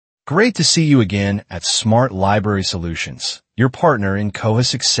Great to see you again at Smart Library Solutions, your partner in Koha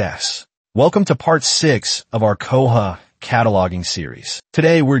success. Welcome to part 6 of our Koha Cataloging series.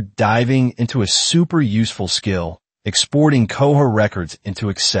 Today we're diving into a super useful skill, exporting Koha records into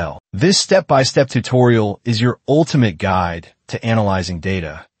Excel. This step-by-step tutorial is your ultimate guide to analyzing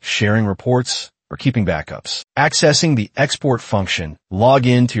data, sharing reports, or keeping backups. Accessing the export function, log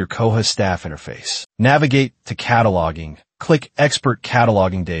in to your Koha staff interface. Navigate to Cataloging. Click Export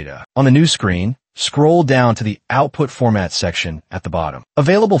Cataloging Data. On the new screen, scroll down to the Output Format section at the bottom.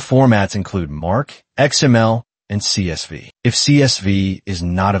 Available formats include MARC, XML, and CSV. If CSV is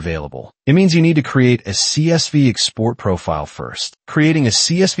not available, it means you need to create a CSV export profile first. Creating a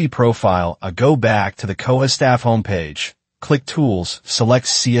CSV profile, go back to the Koha staff homepage. Click Tools, select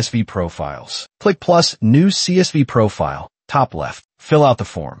CSV Profiles. Click plus New CSV Profile, top left. Fill out the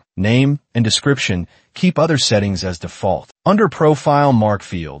form. Name and description, keep other settings as default. Under Profile Mark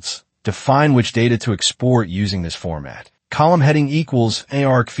fields, define which data to export using this format. Column heading equals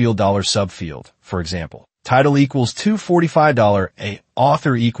ARC field $subfield, for example. Title equals $245,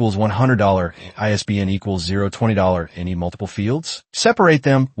 author equals $100, ISBN equals $020. Any multiple fields? Separate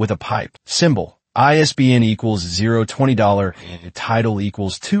them with a pipe. Symbol. ISBN equals $020, title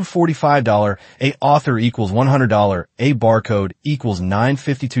equals $245, author equals $100, barcode equals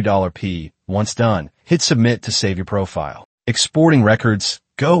 $952 Once done, hit submit to save your profile. Exporting records,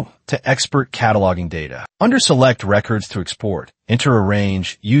 go to Export Cataloging Data. Under Select Records to export, enter a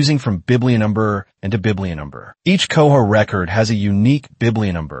range using from biblinumber and to biblinumber. Each Koha record has a unique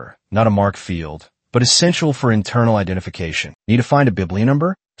biblinumber, not a MARC field, but essential for internal identification. Need to find a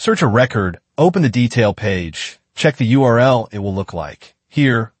biblinumber? Search a record, open the detail page, check the URL it will look like.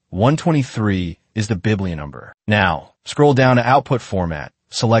 Here, 123 is the biblinumber. Now, scroll down to Output Format,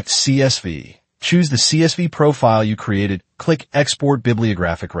 select CSV. Choose the CSV profile you created, click Export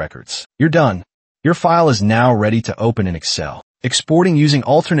Bibliographic Records. You're done. Your file is now ready to open in Excel. Exporting using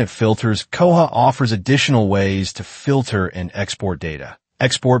alternate filters, Koha offers additional ways to filter and export data.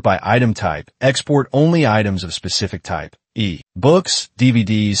 Export by item type. Export only items of specific type. Books,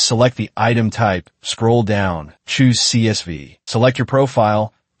 DVDs, select the item type, scroll down, choose CSV. Select your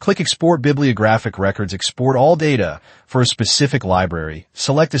profile, click Export Bibliographic Records, export all data for a specific library.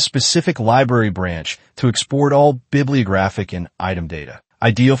 Select a specific library branch to export all bibliographic and item data.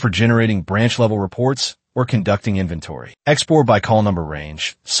 Ideal for generating branch-level reports or conducting inventory. Export by call number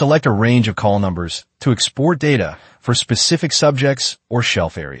range. Select a range of call numbers to export data for specific subjects or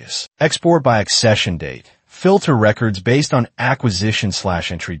shelf areas. Export by accession date. Filter records based on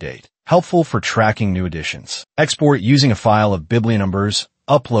acquisition/entry date. Helpful for tracking new additions. Export using a file of biblinumbers.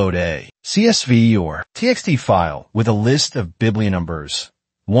 Upload a CSV or TXT file with a list of biblinumbers.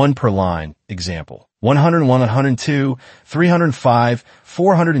 1 per line. Example. 101, 102, 305,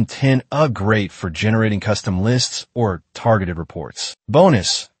 410. Great for generating custom lists or targeted reports.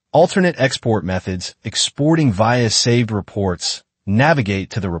 Bonus. Alternate export methods. Exporting via saved reports.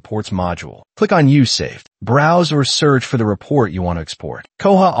 Navigate to the Reports module. Click on Use Saved. Browse or search for the report you want to export.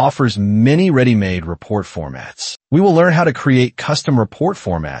 Koha offers many ready-made report formats. We will learn how to create custom report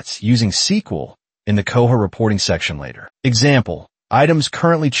formats using SQL in the Koha reporting section later. Example. Items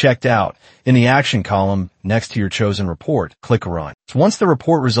currently checked out. In the action column next to your chosen report, click Run. Once the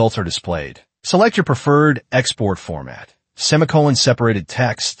report results are displayed, select your preferred export format. Semicolon separated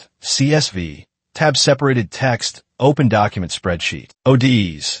text, CSV, tab separated text, Open Document Spreadsheet.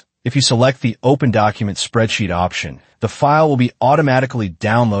 ODEs. If you select the Open Document Spreadsheet option, the file will be automatically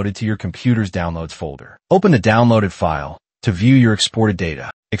downloaded to your computer's Downloads folder. Open the downloaded file to view your exported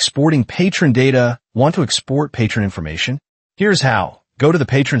data. Exporting patron data. Want to export patron information? Here's how. Go to the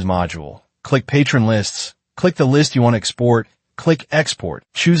Patrons module. Click Patron Lists. Click the list you want to export. Click Export.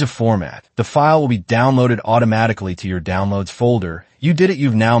 Choose a format. The file will be downloaded automatically to your Downloads folder. You did it.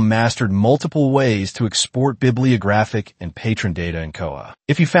 You've now mastered multiple ways to export bibliographic and patron data in Koha.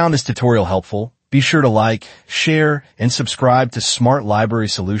 If you found this tutorial helpful, be sure to like, share, and subscribe to Smart Library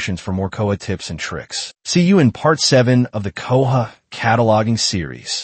Solutions for more Koha tips and tricks. See you in part 7 of the Koha Cataloging series.